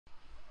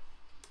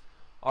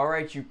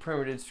Alright, you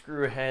primitive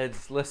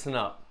screwheads, listen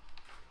up.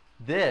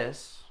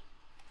 This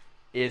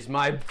is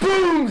my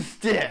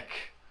boomstick!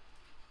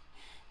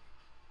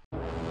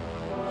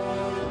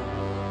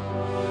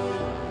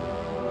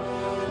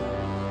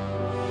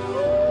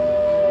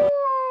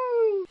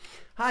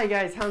 Hi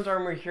guys, Hound's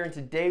Armory here, and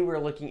today we're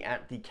looking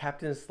at the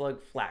Captain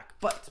Slug FLAK.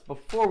 But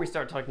before we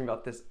start talking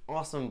about this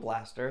awesome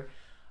blaster,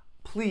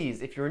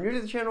 please, if you're new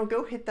to the channel,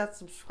 go hit that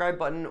subscribe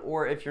button,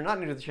 or if you're not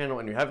new to the channel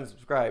and you haven't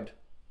subscribed,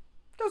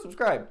 go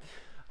subscribe.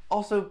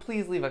 Also,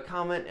 please leave a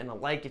comment and a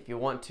like if you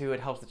want to. It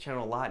helps the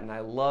channel a lot, and I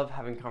love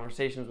having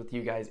conversations with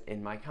you guys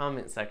in my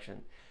comment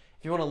section.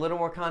 If you want a little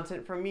more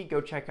content from me,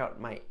 go check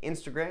out my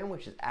Instagram,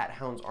 which is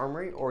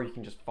 @HoundsArmory, or you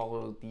can just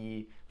follow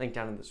the link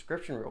down in the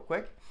description real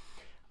quick.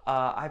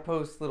 I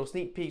post little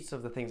sneak peeks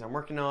of the things I'm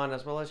working on,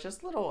 as well as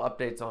just little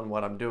updates on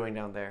what I'm doing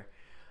down there.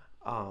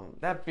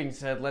 That being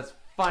said, let's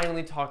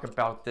finally talk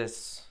about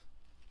this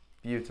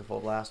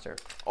beautiful blaster.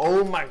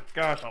 Oh my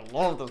gosh, I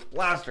love this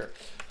blaster.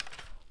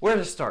 Where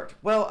to start?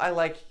 Well, I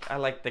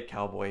like the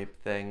cowboy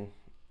thing.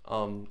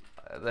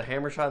 The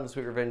hammer shot and the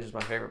Sweet Revenge is my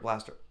favorite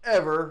blaster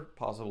ever,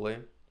 possibly.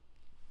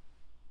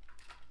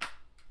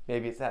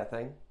 Maybe it's that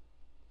thing.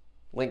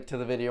 Link to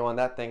the video on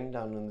that thing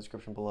down in the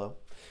description below.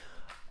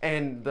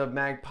 And the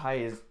Magpie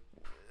is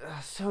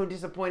so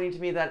disappointing to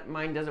me that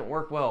mine doesn't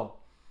work well.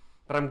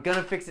 But I'm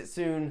gonna fix it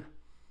soon.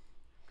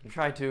 I'm gonna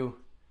try to,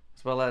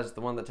 as well as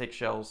the one that takes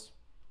shells.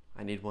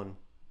 I need one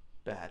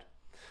bad.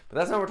 But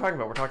that's not what we're talking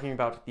about. We're talking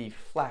about the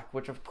FLAK,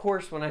 which of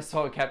course when I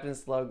saw Captain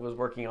Slug was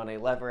working on a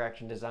lever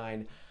action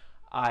design,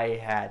 I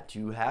had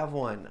to have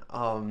one.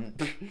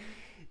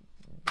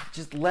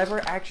 Just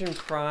lever action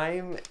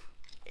prime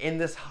in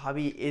this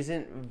hobby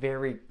isn't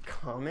very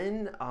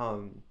common.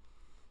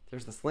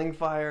 There's the Sling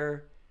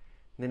Fire,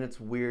 and then its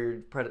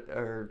weird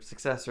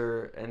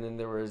successor, and then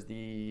there was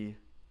the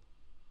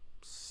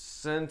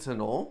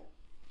Sentinel.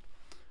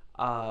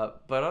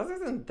 But other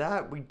than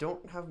that, we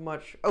don't have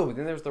much. Oh,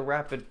 then there's the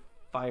Rapid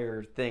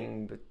Fire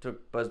thing that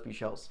took Busby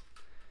shells.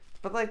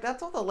 But like,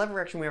 that's all the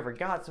lever action we ever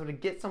got. So to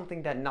get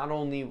something that not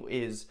only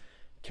is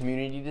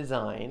community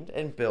designed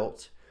and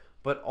built,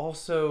 but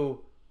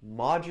also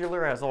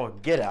modular as all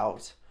get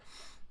out,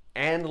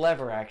 and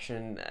lever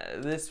action,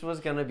 this was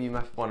gonna be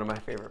one of my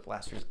favorite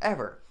blasters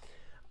ever.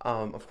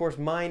 Of course,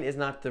 mine is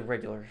not the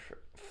regular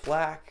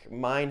FLAK.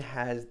 Mine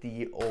has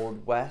the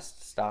Old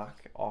West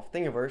stock off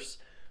Thingiverse.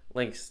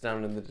 Links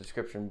down in the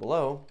description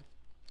below.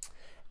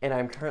 And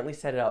I'm currently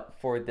set up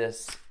for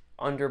this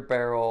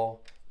underbarrel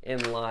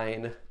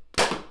inline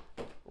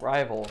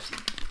rival.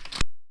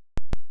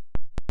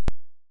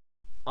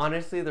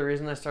 Honestly, the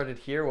reason I started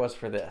here was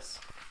for this.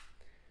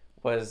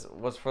 Was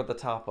for the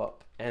top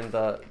up and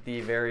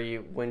the very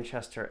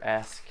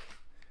Winchester-esque,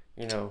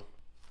 you know,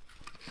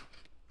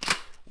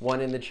 one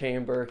in the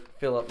chamber,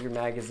 fill up your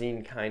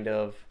magazine kind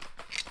of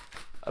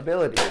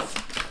abilities.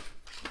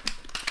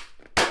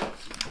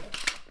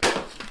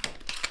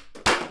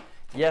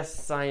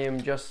 Yes,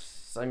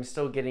 I'm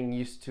still getting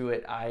used to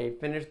it. I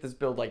finished this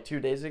build like 2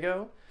 days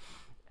ago,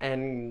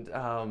 and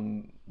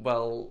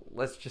well,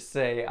 let's just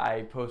say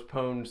I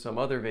postponed some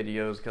other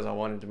videos because I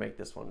wanted to make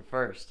this one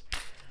first.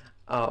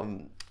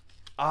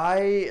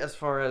 As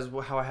far as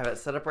how I have it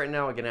set up right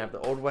now, again, I have the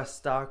Old West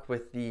stock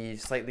with the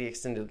slightly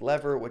extended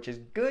lever, which is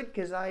good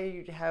because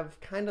I have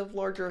kind of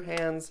larger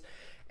hands,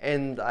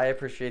 and I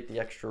appreciate the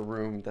extra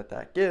room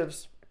that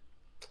gives.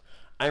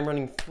 I'm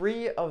running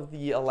 3 of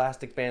the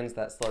elastic bands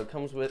that Slug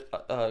comes with,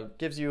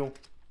 gives you,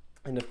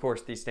 and of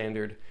course the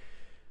standard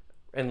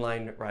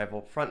inline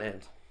rival front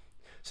end.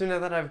 So now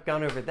that I've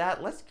gone over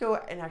that, let's go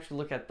and actually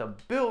look at the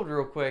build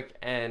real quick,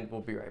 and we'll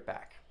be right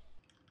back.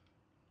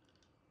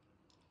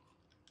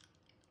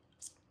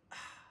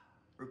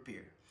 Root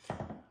beer.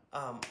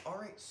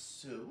 Alright,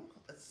 so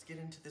let's get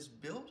into this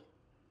build.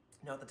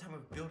 Now, at the time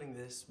of building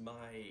this,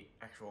 my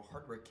actual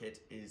hardware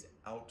kit is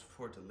out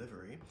for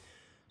delivery.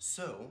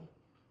 So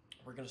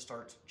we're gonna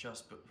start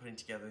just putting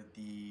together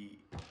the,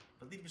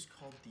 I believe it's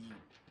called the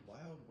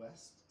Wild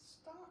West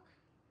stock?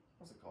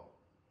 What's it called?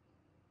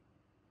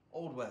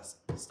 Old West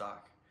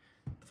stock.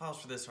 The files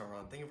for this are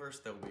on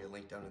Thingiverse. There will be a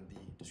link down in the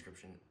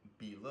description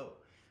below.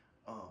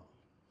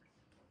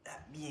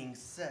 That being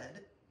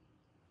said,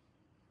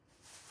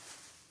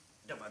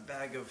 got my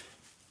bag of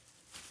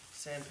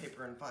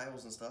sandpaper and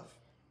files and stuff.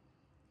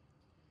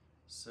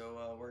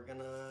 So we're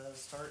gonna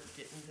start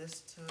getting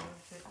this to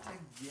fit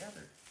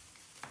together.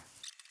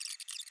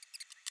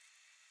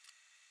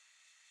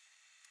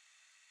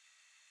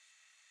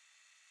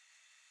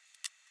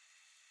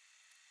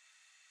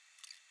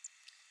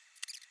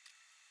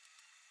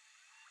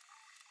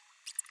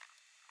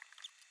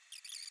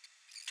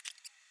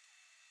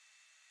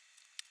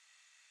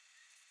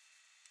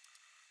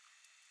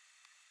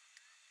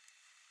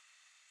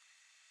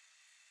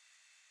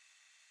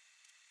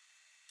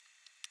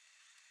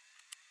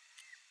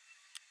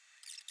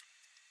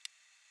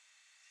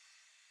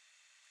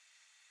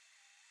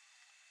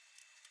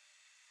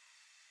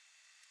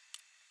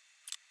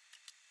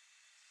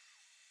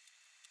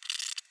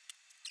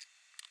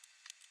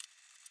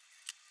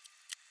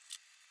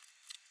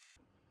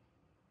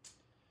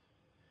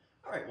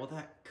 Alright, well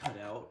that cut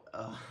out.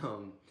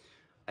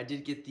 I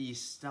did get the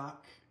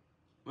stock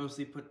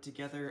mostly put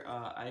together.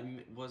 I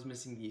was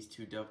missing these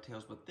two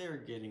dovetails, but they're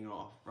getting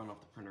run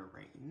off the printer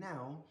right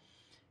now,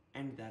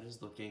 and that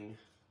is looking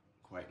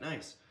quite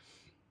nice.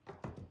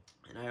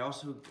 And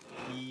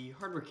the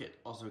hardware kit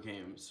also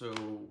came, so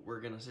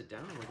we're gonna sit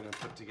down and we're gonna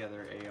put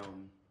together a,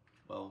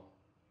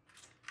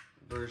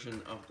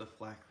 version of the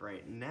FLAK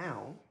right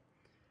now,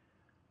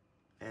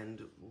 and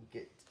we'll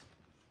get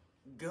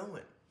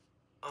going.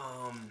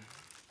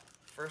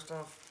 First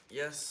off,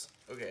 yes,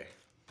 okay,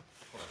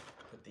 hold on,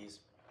 put these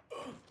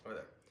over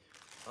there.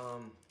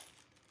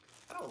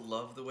 I don't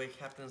love the way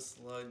Captain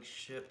Slug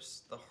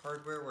ships the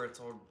hardware where it's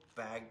all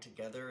bagged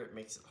together. It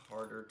makes it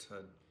harder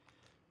to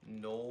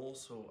null,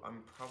 so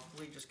I'm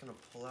probably just gonna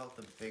pull out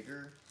the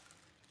bigger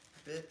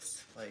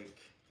bits, like,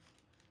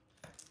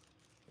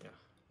 yeah,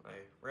 my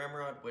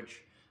ramrod,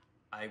 which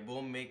I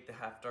will make the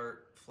half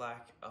dart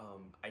FLAK.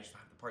 I just don't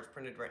have the parts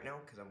printed right now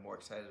because I'm more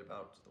excited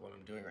about the one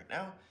I'm doing right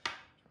now.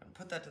 I'm gonna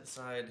put that to the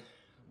side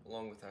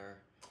along with our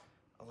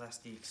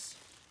elastiques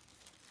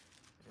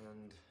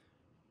and a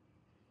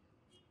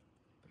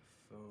bit of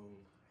foam.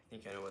 I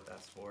think I know what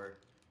that's for.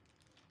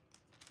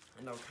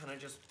 And I'll kind of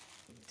just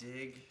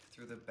dig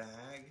through the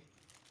bag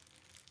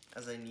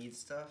as I need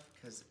stuff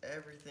because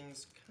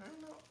everything's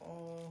kind of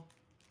all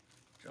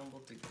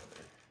jumbled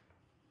together.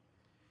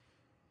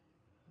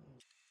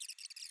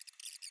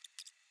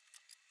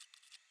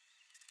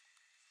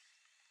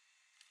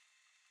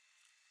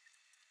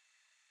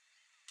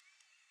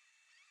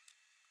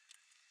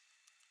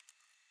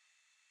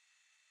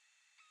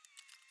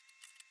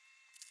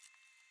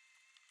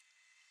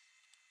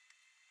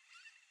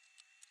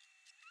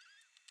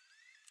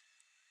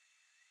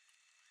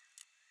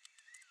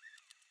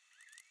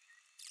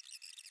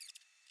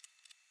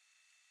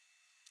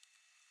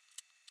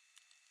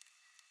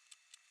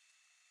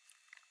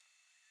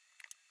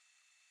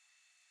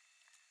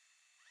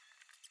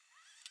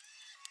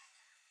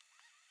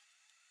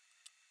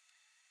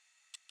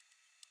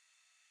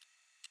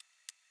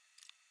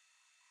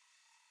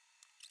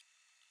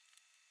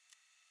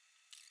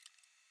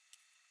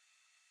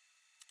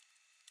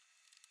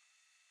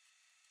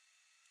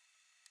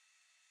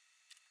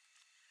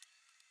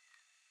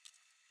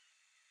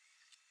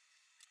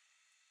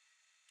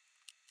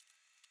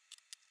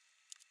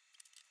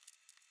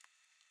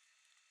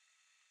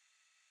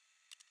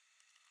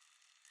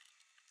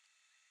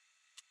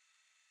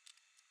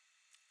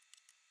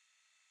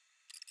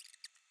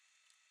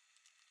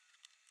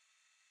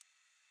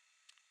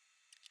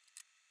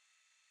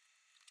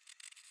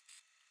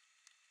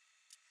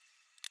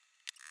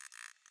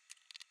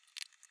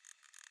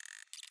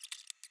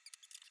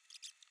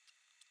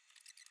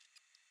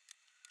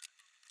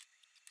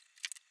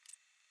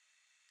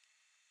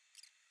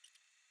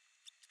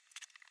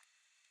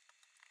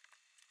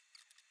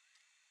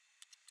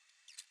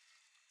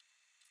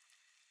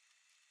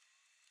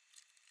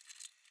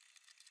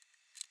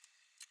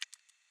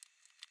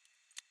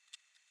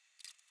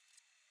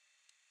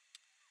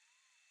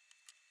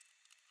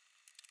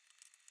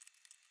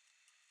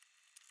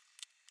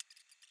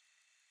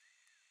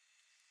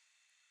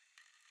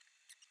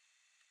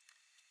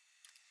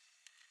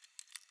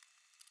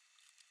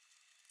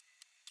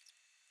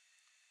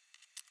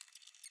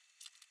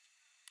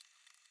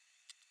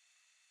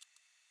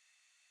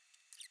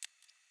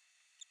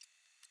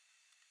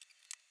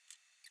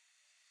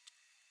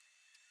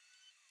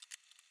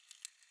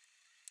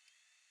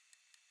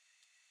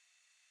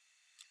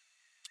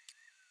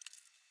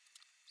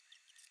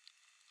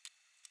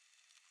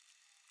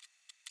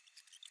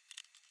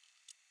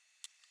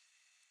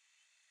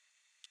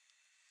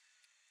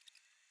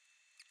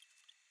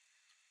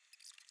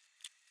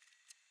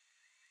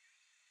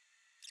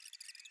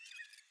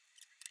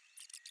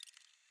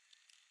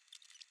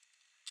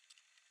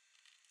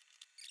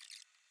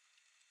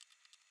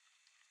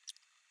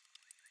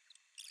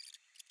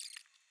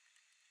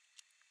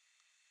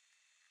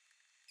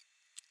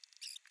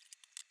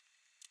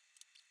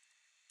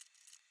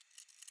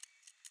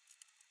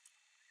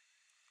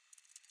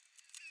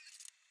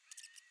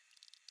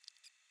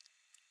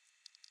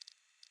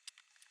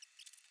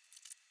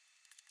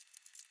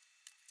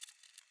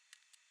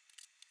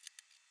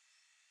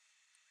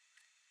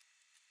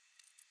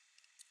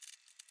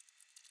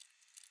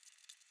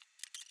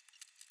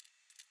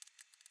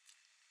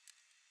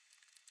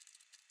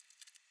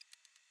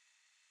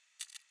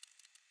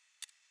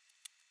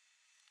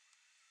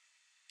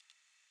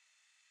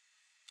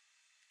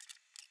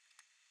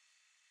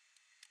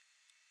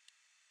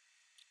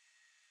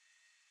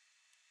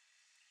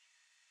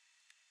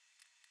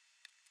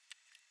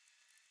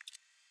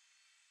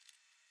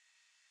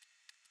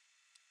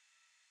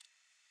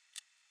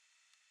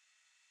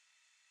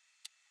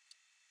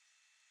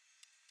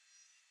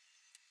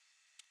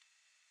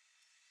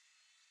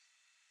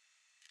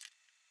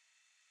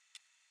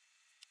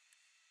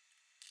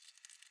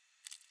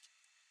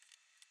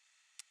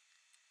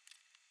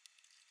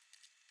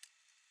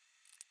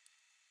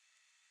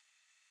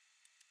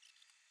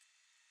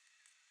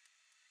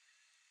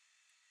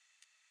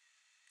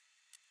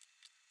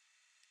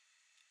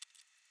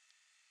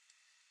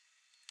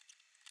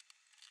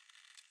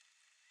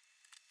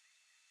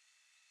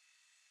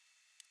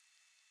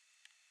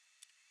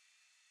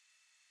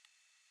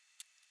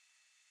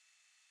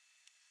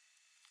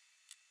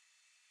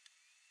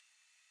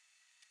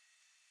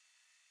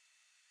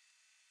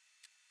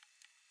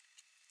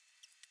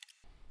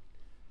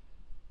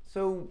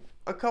 So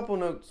a couple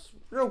notes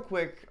real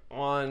quick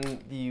on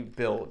the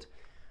build.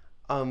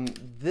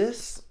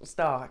 This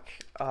stock,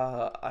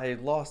 I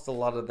lost a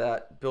lot of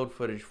that build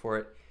footage for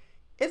it.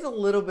 It's a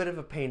little bit of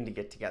a pain to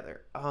get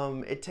together.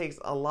 It takes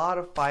a lot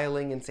of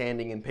filing and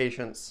sanding and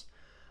patience.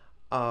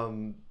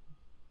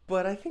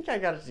 But I think I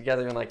got it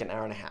together in like an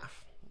hour and a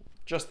half,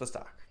 just the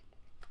stock.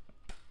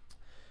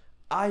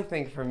 I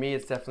think for me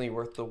it's definitely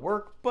worth the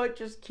work, but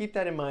just keep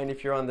that in mind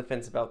if you're on the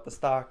fence about the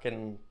stock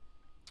and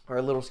are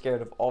a little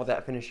scared of all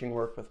that finishing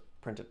work with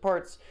printed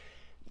parts.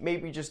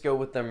 Maybe just go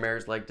with the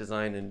mare's leg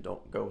design and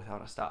don't go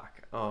without a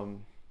stock.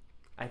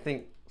 I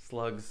think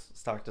Slug's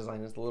stock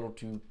design is a little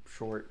too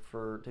short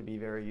to be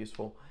very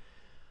useful.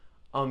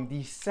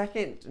 The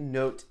second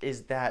note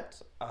is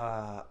that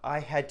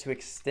I had to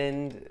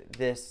extend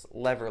this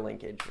lever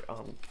linkage.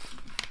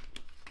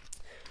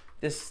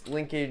 This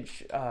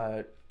linkage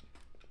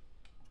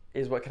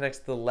is what connects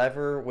the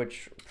lever,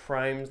 which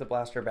primes the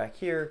blaster back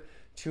here,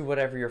 to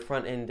whatever your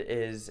front end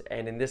is,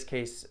 and in this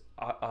case,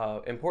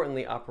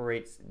 importantly,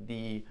 operates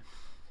the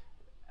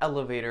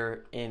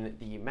elevator in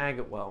the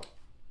maggot well.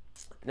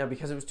 Now,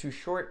 because it was too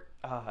short,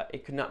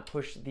 it could not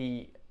push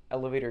the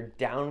elevator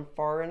down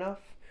far enough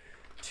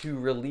to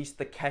release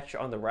the catch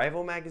on the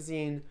rival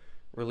magazine,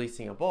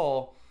 releasing a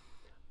ball.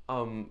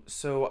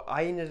 So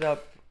I ended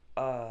up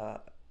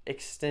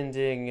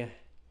extending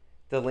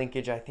the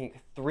linkage, I think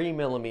 3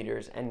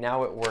 millimeters, and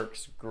now it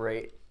works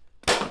great.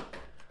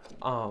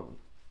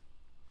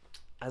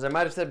 As I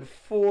might have said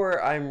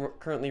before, I'm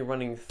currently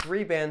running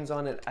 3 bands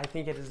on it. I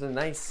think it is a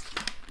nice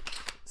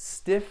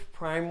stiff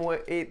prime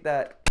weight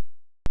that,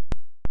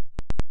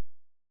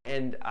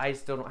 and I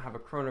still don't have a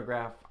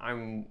chronograph.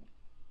 I'm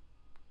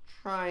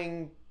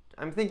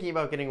thinking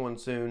about getting one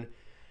soon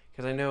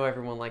because I know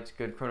everyone likes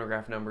good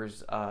chronograph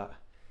numbers. So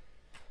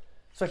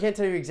I can't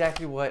tell you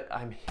exactly what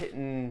I'm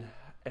hitting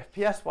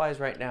FPS wise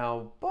right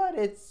now, but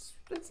it's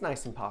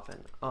nice and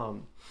popping.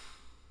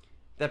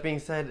 That being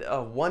said,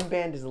 1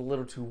 band is a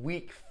little too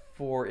weak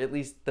for at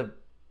least the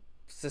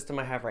system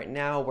I have right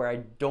now, where I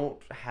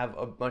don't have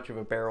much of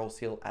a barrel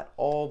seal at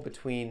all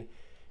between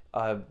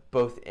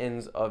both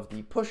ends of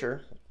the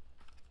pusher.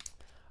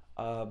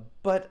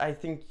 But I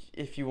think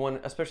if you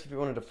want, especially if you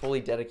wanted to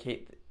fully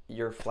dedicate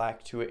your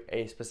FLAK to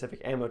a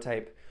specific ammo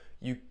type,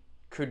 you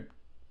could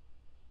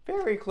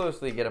very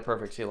closely get a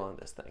perfect seal on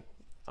this thing.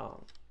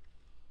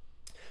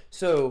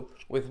 So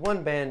with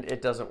 1 band,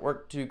 it doesn't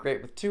work too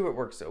great. With 2, it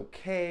works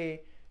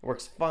okay. It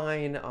works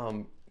fine.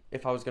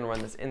 If I was going to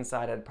run this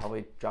inside, I'd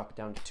probably drop it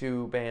down to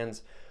 2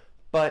 bands.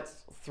 But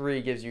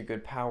 3 gives you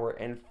good power,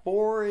 and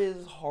 4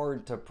 is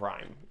hard to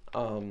prime.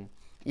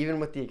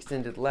 Even with the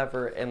extended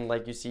lever, and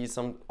like you see,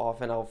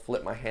 often I'll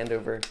flip my hand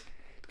over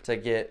to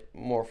get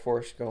more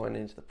force going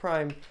into the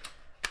prime.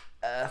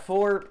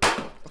 4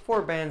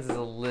 bands is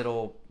a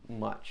little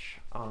much.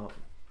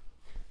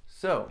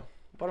 So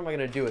what am I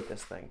going to do with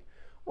this thing?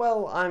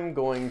 Well, I'm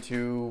going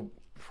to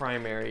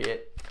primary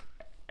it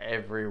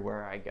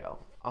everywhere I go.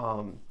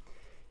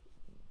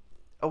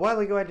 A while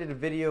ago I did a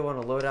video on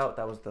a loadout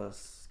that was the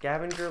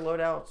scavenger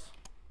loadout.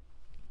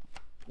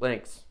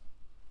 Links.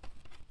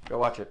 Go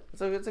watch it.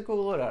 It's a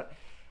cool loadout.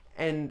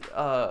 And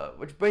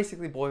which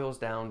basically boils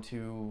down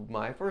to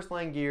my first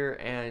line gear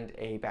and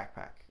a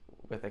backpack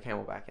with a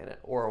camelback in it,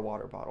 or a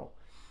water bottle.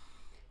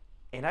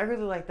 And I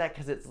really like that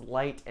because it's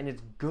light and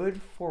it's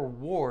good for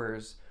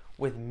wars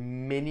with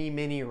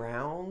many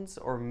rounds,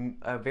 or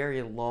a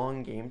very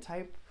long game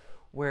type,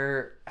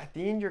 where at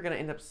the end you're going to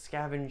end up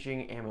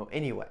scavenging ammo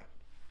anyway.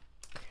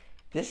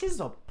 This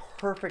is a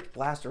perfect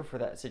blaster for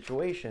that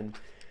situation,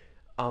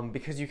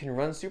 because you can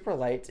run super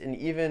light, and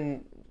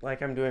even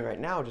like I'm doing right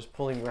now, just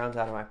pulling rounds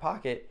out of my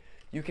pocket,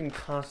 you can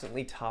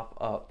constantly top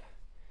up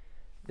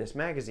this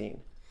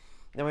magazine.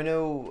 Now I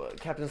know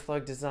Captain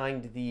Slug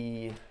designed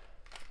he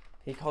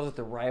calls it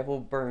the Rival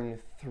Burn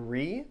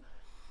 3,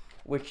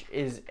 which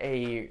is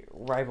a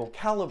rival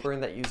caliber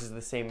that uses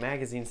the same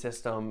magazine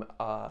system.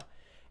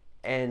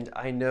 And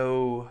I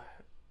know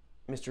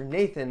Mr.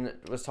 Nathan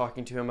was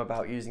talking to him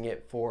about using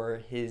it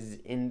for his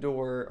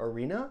indoor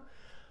arena,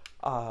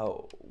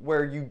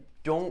 where you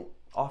don't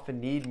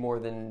often need more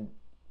than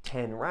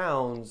 10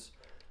 rounds,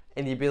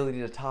 and the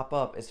ability to top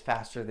up is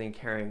faster than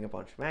carrying a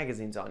bunch of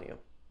magazines on you.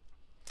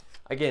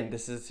 Again,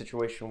 this is a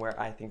situation where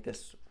I think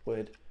this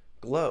would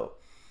glow.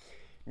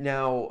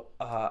 Now,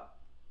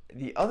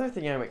 the other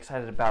thing I'm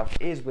excited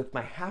about is with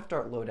my half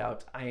dart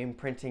loadout, I am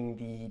printing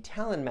the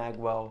Talon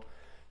magwell,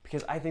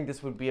 because I think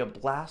this would be a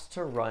blast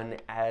to run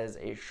as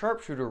a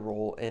sharpshooter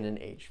role in an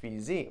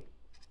HVZ.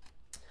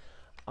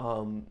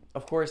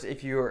 Of course,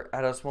 if you're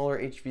at a smaller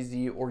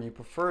HVZ or you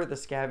prefer the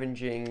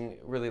scavenging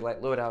really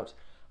light loadout,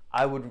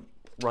 I would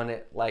run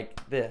it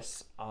like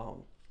this,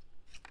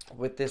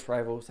 with this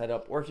rival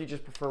setup. Or if you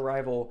just prefer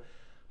rival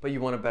but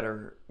you want a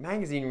better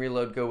magazine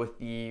reload, go with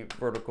the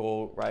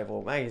vertical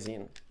rival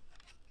magazine.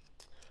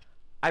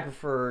 I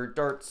prefer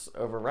darts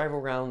over rival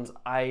rounds.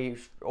 I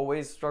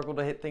always struggle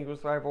to hit things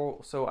with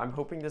rival, so I'm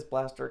hoping this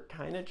blaster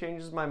kind of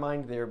changes my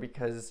mind there,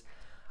 because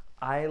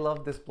I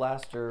love this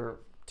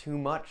blaster too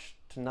much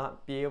to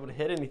not be able to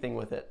hit anything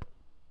with it,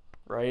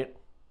 right?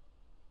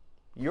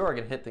 You are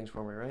gonna hit things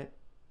for me, right?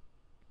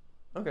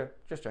 Okay,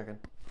 just checking.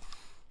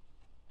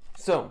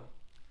 So,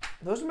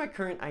 those are my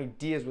current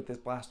ideas with this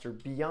blaster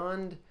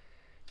beyond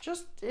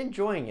just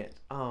enjoying it.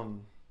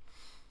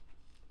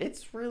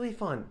 It's really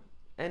fun,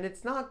 and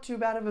it's not too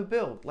bad of a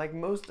build. Like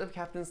most of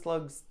Captain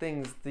Slug's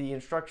things, the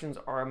instructions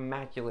are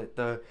immaculate.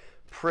 The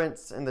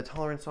prints and the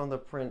tolerance on the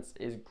prints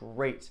is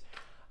great.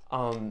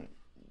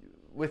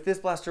 With this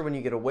blaster, when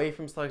you get away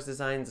from Slug's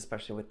designs,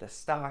 especially with the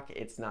stock,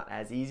 it's not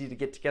as easy to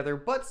get together,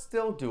 but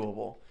still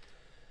doable.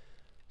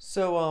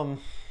 So,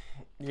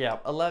 yeah,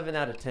 11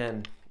 out of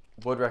 10.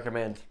 Would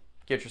recommend.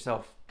 Get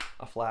yourself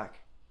a FLAK.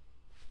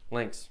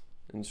 Links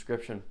in the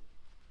description.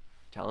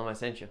 Tell them I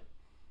sent you.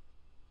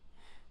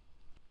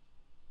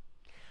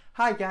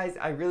 Hi guys,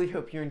 I really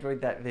hope you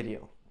enjoyed that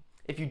video.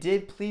 If you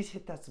did, please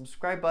hit that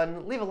subscribe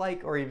button, leave a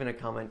like, or even a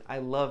comment. I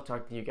love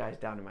talking to you guys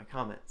down in my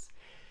comments.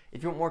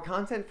 If you want more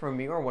content from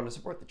me or want to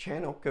support the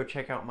channel, go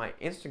check out my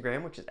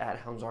Instagram, which is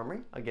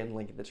 @HoundsArmory. Again,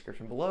 link in the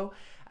description below.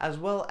 As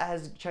well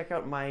as check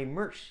out my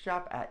merch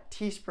shop at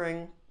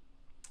Teespring,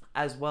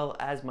 as well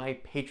as my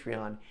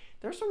Patreon.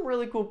 There's some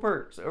really cool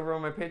perks over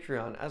on my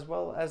Patreon, as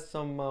well as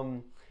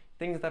some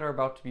things that are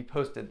about to be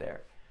posted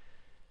there.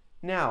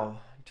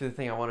 Now, to the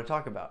thing I want to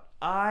talk about.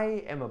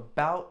 I am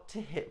about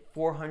to hit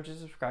 400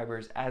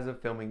 subscribers as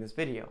of filming this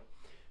video.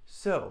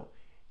 So,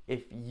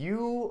 if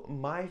you,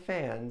 my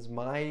fans,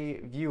 my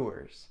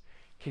viewers,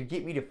 could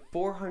get me to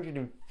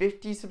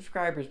 450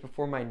 subscribers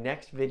before my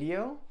next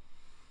video,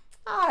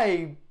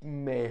 I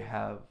may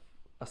have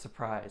a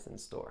surprise in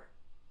store.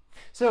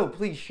 So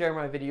please share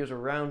my videos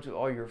around to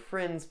all your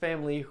friends,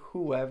 family,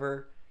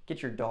 whoever.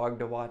 Get your dog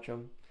to watch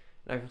them.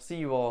 And I will see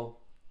you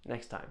all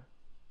next time.